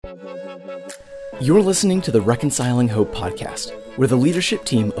You're listening to the Reconciling Hope podcast, where the leadership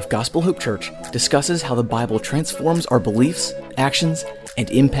team of Gospel Hope Church discusses how the Bible transforms our beliefs, actions, and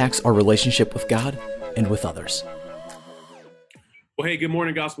impacts our relationship with God and with others. Well, hey, good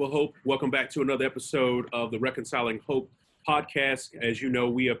morning, Gospel Hope. Welcome back to another episode of the Reconciling Hope podcast. As you know,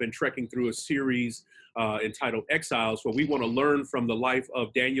 we have been trekking through a series entitled Exiles, where we want to learn from the life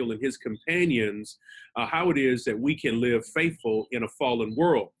of Daniel and his companions how it is that we can live faithful in a fallen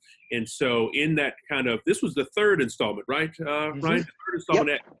world. And so in that this was the third installment, right, Ryan? The third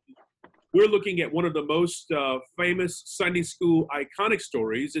installment. Yep. We're looking at one of the most famous Sunday school iconic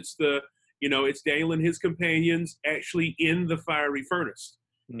stories. It's Daniel and his companions actually in the fiery furnace.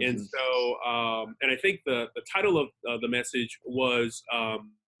 Mm-hmm. And so, and I think the title of the message was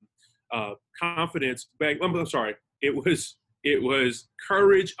confidence. I'm sorry. It was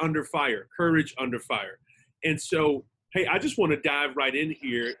courage under fire. Courage under fire. And so, hey, I just want to dive right in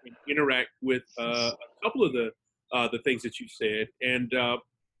here and interact with a couple of the things that you said. And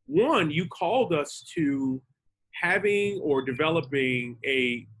one, you called us to having or developing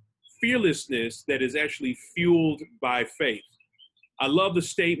a fearlessness that is actually fueled by faith. I love the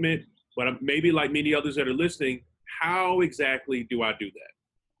statement, but maybe like many others that are listening, how exactly do I do that?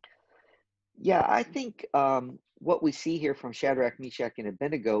 Yeah, I think what we see here from Shadrach, Meshach, and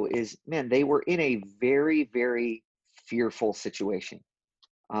Abednego is, man, they were in a very, very fearful situation.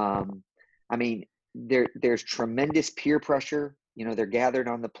 There's tremendous peer pressure. You know, they're gathered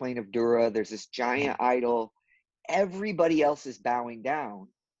on the plain of Dura. There's this giant idol. Everybody else is bowing down.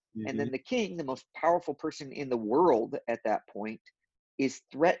 Mm-hmm. And then the king, the most powerful person in the world at that point, is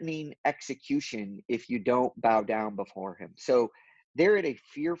threatening execution if you don't bow down before him. So they're in a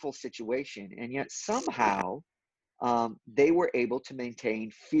fearful situation, and yet somehow they were able to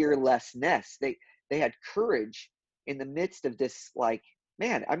maintain fearlessness. They had courage in the midst of this,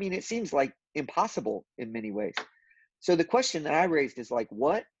 it seems like impossible in many ways. So the question that I raised is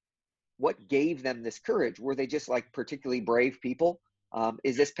what gave them this courage? Were they just particularly brave people?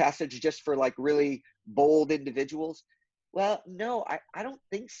 Is this passage just for really bold individuals? Well, no, I don't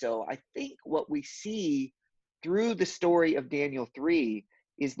think so. I think what we see through the story of Daniel 3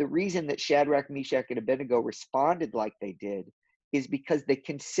 is the reason that Shadrach, Meshach, and Abednego responded like they did is because they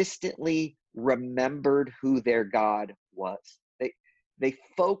consistently remembered who their God was. They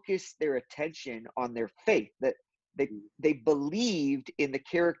focused their attention on their faith, that they believed in the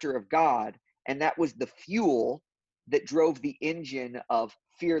character of God, and that was the fuel that drove the engine of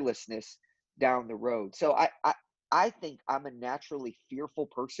fearlessness down the road. So I think I'm a naturally fearful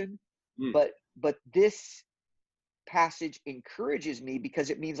person, but this passage encourages me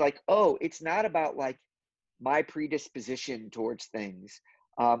because it means it's not about my predisposition towards things.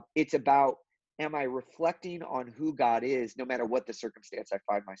 It's about, am I reflecting on who God is no matter what the circumstance I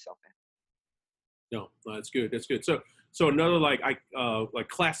find myself in? No, that's good. That's good. So another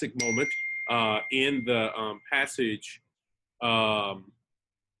classic moment in the passage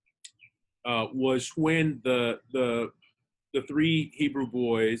was when the three Hebrew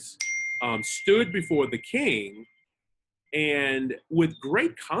boys stood before the king and with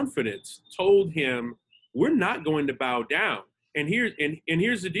great confidence told him, "We're not going to bow down." And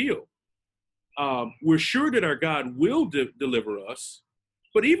here's the deal: we're sure that our God will deliver us,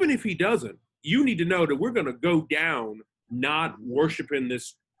 but even if He doesn't, you need to know that we're going to go down not worshiping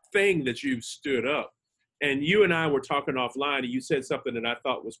this thing that you've stood up. And you and I were talking offline, and you said something that I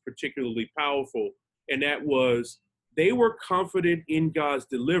thought was particularly powerful, and that was they were confident in God's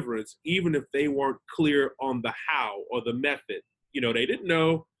deliverance, even if they weren't clear on the how or the method. They didn't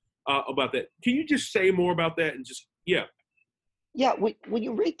know about that. Can you just say more about that? And Yeah. When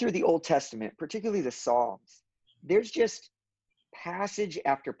you read through the Old Testament, particularly the Psalms, there's just passage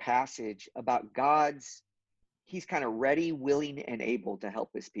after passage about He's kind of ready, willing, and able to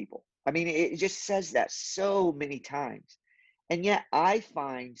help His people. It just says that so many times. And yet I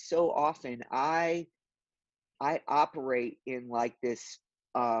find so often I operate in this,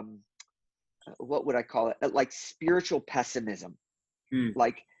 what would I call it? Spiritual pessimism.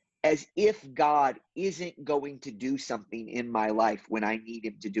 As if God isn't going to do something in my life when I need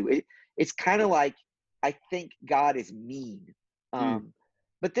Him to do it. It's kind of I think God is mean.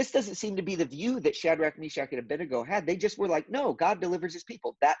 But this doesn't seem to be the view that Shadrach, Meshach, and Abednego had. They just were no, God delivers His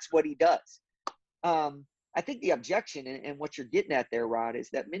people. That's what He does. I think the objection and what you're getting at there, Rod, is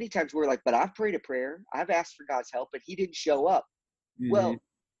that many times we're but I've prayed a prayer. I've asked for God's help, but He didn't show up. Mm-hmm. Well,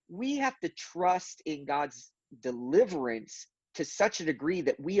 we have to trust in God's deliverance to such a degree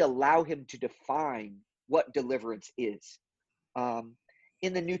that we allow Him to define what deliverance is.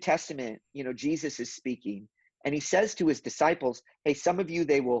 In the New Testament, Jesus is speaking, And he says to his disciples, hey, some of you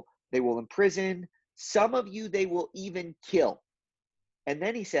they will imprison, some of you they will even kill. And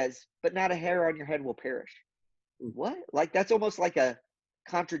then he says, but not a hair on your head will perish. What? Like, that's almost like a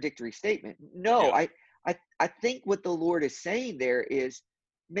contradictory statement. No, Yeah. I think what the Lord is saying there is,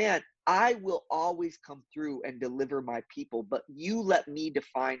 man, I will always come through and deliver my people, but you let me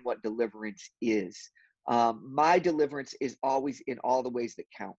define what deliverance is. My deliverance is always in all the ways that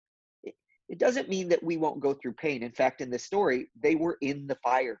count. It doesn't mean that we won't go through pain. In fact, in this story, they were in the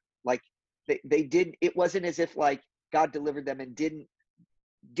fire. Like, they didn't, it wasn't as if like God delivered them and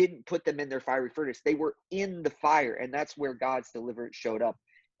didn't put them in their fiery furnace. They were in the fire, and that's where God's deliverance showed up.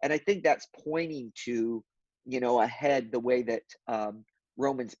 And I think that's pointing to, ahead the way that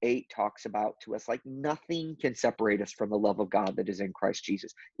Romans 8 talks about to us, like nothing can separate us from the love of God that is in Christ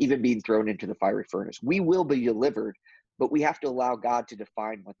Jesus, even being thrown into the fiery furnace. We will be delivered, but we have to allow God to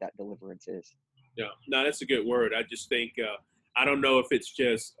define what that deliverance is. Yeah, no, that's a good word. I just think, I don't know if it's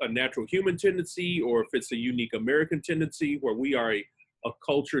just a natural human tendency or if it's a unique American tendency where we are a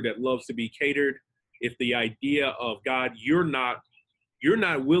culture that loves to be catered. If the idea of God, you're not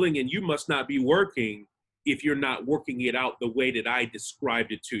willing and you must not be working if you're not working it out the way that I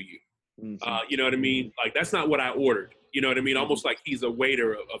described it to you. Mm-hmm. You know what I mean? Like, that's not what I ordered. You know what I mean? Almost like he's a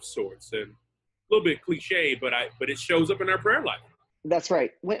waiter of sorts. And a little bit cliche, but it shows up in our prayer life. That's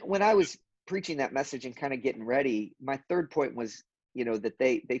right. When I was preaching that message and kind of getting ready, my third point was, that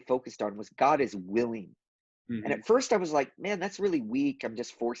they focused on was God is willing. Mm-hmm. And at first I was like, man, that's really weak. I'm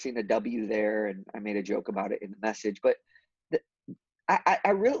just forcing a W there. And I made a joke about it in the message. But I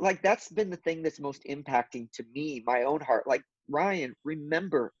really, like, that's been the thing that's most impacting to me, my own heart. Like, Ryan,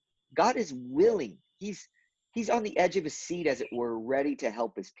 remember, God is willing. He's on the edge of his seat, as it were, ready to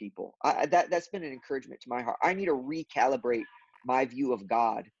help his people. That's been an encouragement to my heart. I need to recalibrate my view of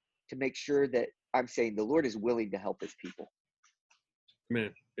God to make sure that I'm saying the Lord is willing to help his people.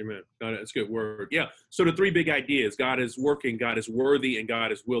 Amen. Amen. God, that's a good word. Yeah. So the three big ideas: God is working, God is worthy, and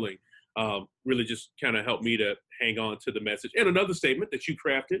God is willing. Really just kind of helped me to hang on to the message. And another statement that you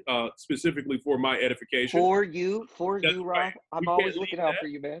crafted specifically for my edification. For you, That's Rob. right. I'm We always can't looking leave out that. for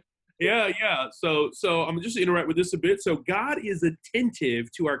you, man. Yeah, yeah. So I'm just interact with this a bit. So God is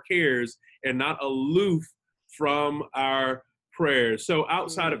attentive to our cares and not aloof from our prayers. So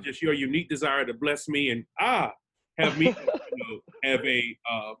outside of just your unique desire to bless me and have me have a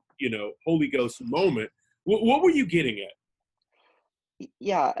Holy Ghost moment, what were you getting at?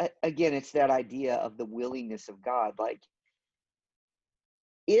 Yeah, again, it's that idea of the willingness of God. Like,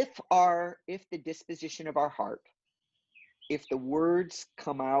 if the disposition of our heart, if the words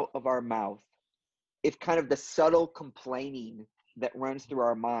come out of our mouth, if kind of the subtle complaining that runs through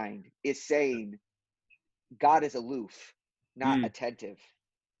our mind is saying God is aloof, not attentive,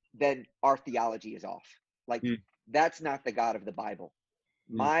 then our theology is off. Like, that's not the God of the Bible.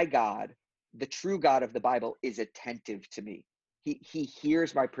 My God, the true God of the Bible, is attentive to me. He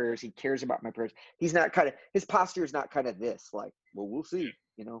hears my prayers. He cares about my prayers. He's not his posture is not kind of this, like, well, we'll see,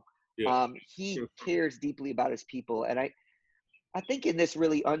 Yeah. He cares deeply about his people. And I think in this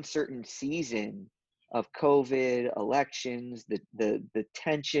really uncertain season of COVID, elections, the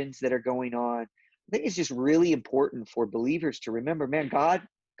tensions that are going on, I think it's just really important for believers to remember, man,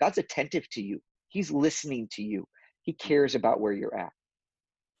 God's attentive to you. He's listening to you. He cares about where you're at.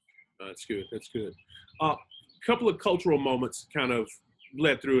 That's good. That's good. A couple of cultural moments kind of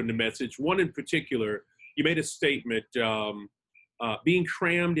bled through in the message. One in particular, you made a statement, being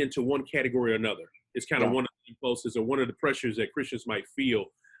crammed into one category or another is kind of one of the impulses or one of the pressures that Christians might feel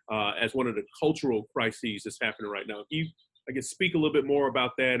as one of the cultural crises that's happening right now. Can you, I guess, speak a little bit more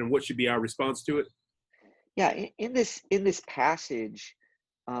about that and what should be our response to it? Yeah, in this passage,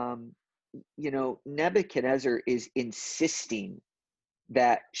 Nebuchadnezzar is insisting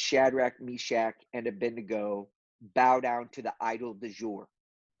that Shadrach, Meshach, and Abednego bow down to the idol du jour.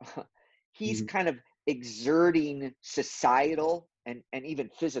 He's kind of exerting societal and even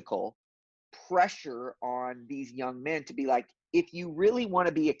physical pressure on these young men to be like, if you really want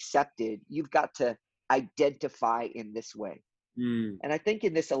to be accepted, you've got to identify in this way. And I think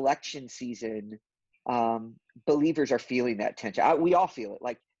in this election season, believers are feeling that tension. We all feel it.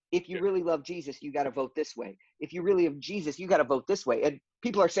 Like, if you really love Jesus, you got to vote this way. If you really love Jesus, you got to vote this way. And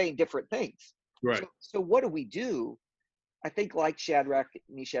people are saying different things. Right. So what do? I think, like Shadrach,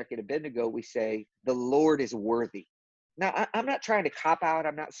 Meshach, and Abednego, we say, the Lord is worthy. Now, I'm not trying to cop out.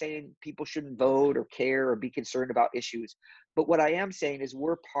 I'm not saying people shouldn't vote or care or be concerned about issues. But what I am saying is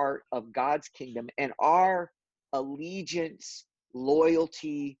we're part of God's kingdom, and our allegiance,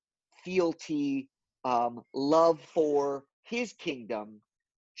 loyalty, fealty, love for his kingdom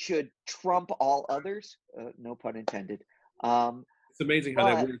should trump all others. No pun intended. It's amazing how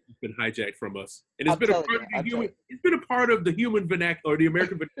that But word has been hijacked from us, and it's I'm been a telling part you, of the human. It's been a part of the human vernacular, or the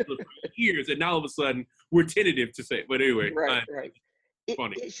American vernacular for years, and now all of a sudden we're tentative to say it. But anyway, right, right.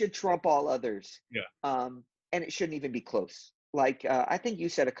 funny. It should trump all others. Yeah. And it shouldn't even be close. Like I think you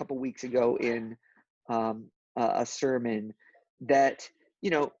said a couple weeks ago in a sermon that,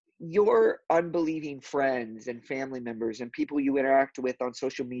 your unbelieving friends and family members and people you interact with on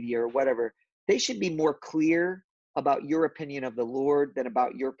social media or whatever, they should be more clear about your opinion of the Lord than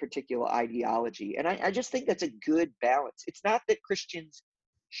about your particular ideology. And I just think that's a good balance. It's not that Christians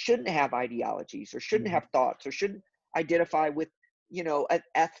shouldn't have ideologies or shouldn't have thoughts or shouldn't identify with, an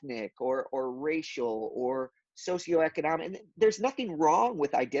ethnic or racial or socioeconomic. And there's nothing wrong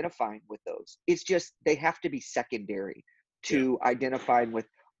with identifying with those. It's just they have to be secondary to identifying with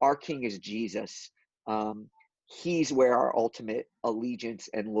our King is Jesus. He's where our ultimate allegiance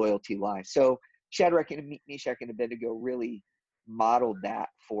and loyalty lies. So Shadrach and Meshach and Abednego really modeled that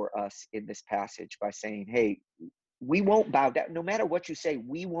for us in this passage by saying, hey, we won't bow down. No matter what you say,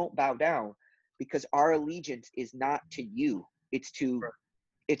 we won't bow down because our allegiance is not to you. It's to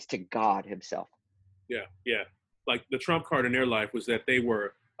God himself. Yeah, yeah. Like the trump card in their life was that they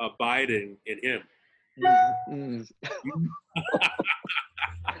were abiding in him. Mm.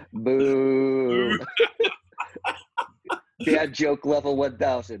 Boo. Dad joke level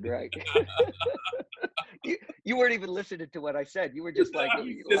 1000, right? You weren't even listening to what I said. You were just like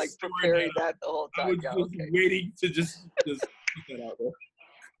preparing that the whole time. I was just waiting to just put that out there.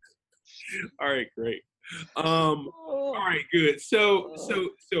 All right, great. All right, good. So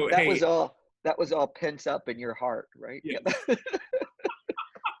that was all pent up in your heart, right? Yeah.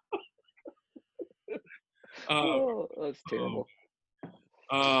 That's terrible.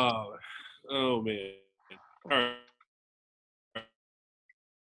 Oh man. All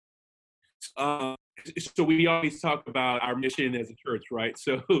right. So we always talk about our mission as a church, right?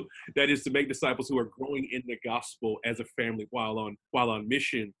 So that is to make disciples who are growing in the gospel as a family while on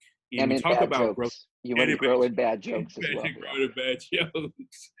mission. And we in talk bad about jokes. You want to grow in bad jokes as well. Grow in bad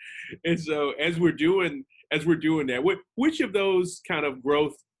jokes. And so as we're doing that, which of those kind of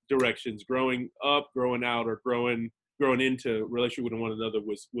growth directions, growing up, growing out, or growing into relationship with one another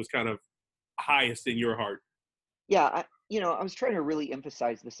was kind of highest in your heart? Yeah, I was trying to really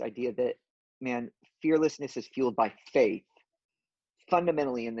emphasize this idea that, man, fearlessness is fueled by faith,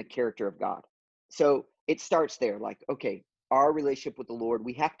 fundamentally in the character of God. So it starts there, like, okay, our relationship with the Lord,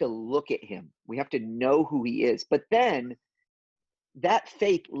 we have to look at him. We have to know who he is. But then that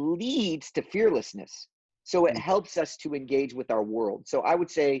faith leads to fearlessness. So it helps us to engage with our world. So I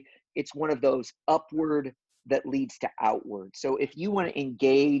would say it's one of those upward that leads to outward. So if you want to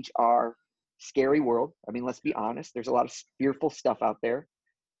engage our scary world, I mean, let's be honest, there's a lot of fearful stuff out there,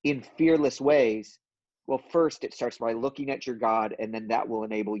 in fearless ways. Well, first it starts by looking at your God, and then that will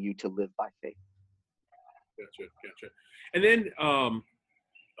enable you to live by faith. Gotcha. And then,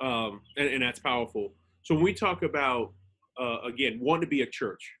 and that's powerful. So when we talk about, again, wanting to be a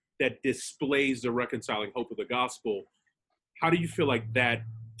church that displays the reconciling hope of the gospel, how do you feel like that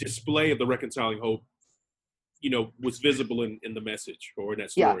display of the reconciling hope, was visible in the message or in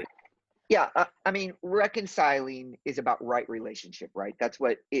that story? Yeah. I mean, reconciling is about right relationship, right? That's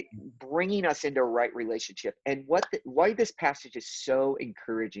what bringing us into a right relationship. And why this passage is so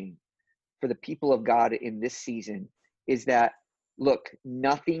encouraging for the people of God in this season is that, look,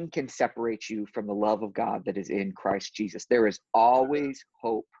 nothing can separate you from the love of God that is in Christ Jesus. There is always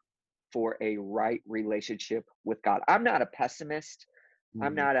hope for a right relationship with God. I'm not a pessimist.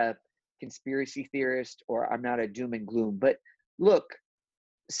 I'm not a conspiracy theorist, or I'm not a doom and gloom. But look,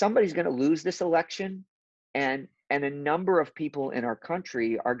 somebody's going to lose this election, and a number of people in our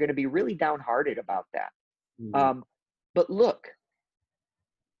country are going to be really downhearted about that. But look,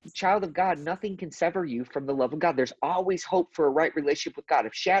 child of God, nothing can sever you from the love of God. There's always hope for a right relationship with God.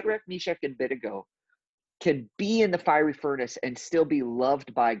 If Shadrach, Meshach, and Abednego can be in the fiery furnace and still be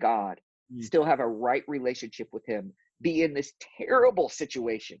loved by God, still have a right relationship with him, be in this terrible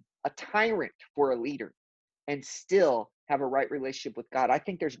situation, a tyrant for a leader, and still have a right relationship with God, I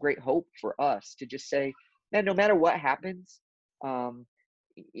think there's great hope for us to just say, man, no matter what happens, no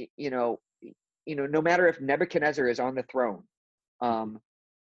matter if Nebuchadnezzar is on the throne,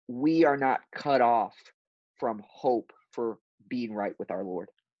 we are not cut off from hope for being right with our Lord.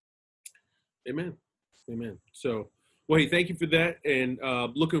 Amen. So, well, hey, thank you for that. And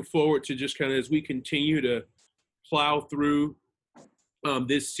looking forward to just kind of as we continue to plow through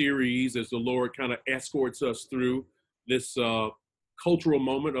this series, as the Lord kind of escorts us through this cultural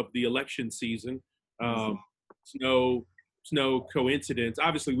moment of the election season. It's no it's no coincidence.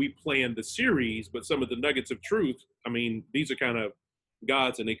 Obviously, we planned the series, but some of the nuggets of truth, I mean, these are kind of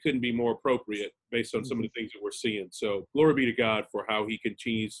God's, and they couldn't be more appropriate based on some of the things that we're seeing. So glory be to God for how he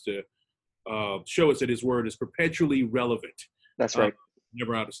continues to show us that his word is perpetually relevant. That's right.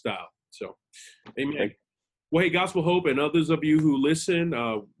 Never out of style. So, amen. Right. Well, hey, Gospel Hope and others of you who listen,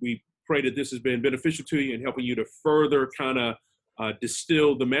 we pray that this has been beneficial to you and helping you to further kind of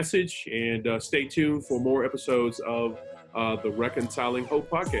distill the message, and stay tuned for more episodes of the Reconciling Hope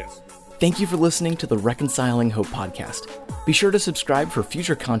podcast. Thank you for listening to the Reconciling Hope podcast. Be sure to subscribe for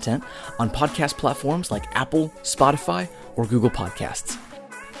future content on podcast platforms like Apple, Spotify, or Google Podcasts.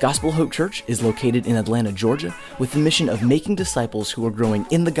 Gospel Hope Church is located in Atlanta, Georgia, with the mission of making disciples who are growing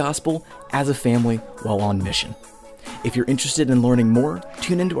in the gospel as a family while on mission. If you're interested in learning more,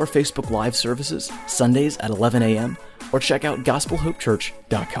 tune into our Facebook Live services Sundays at 11 a.m. or check out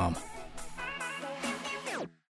gospelhopechurch.com.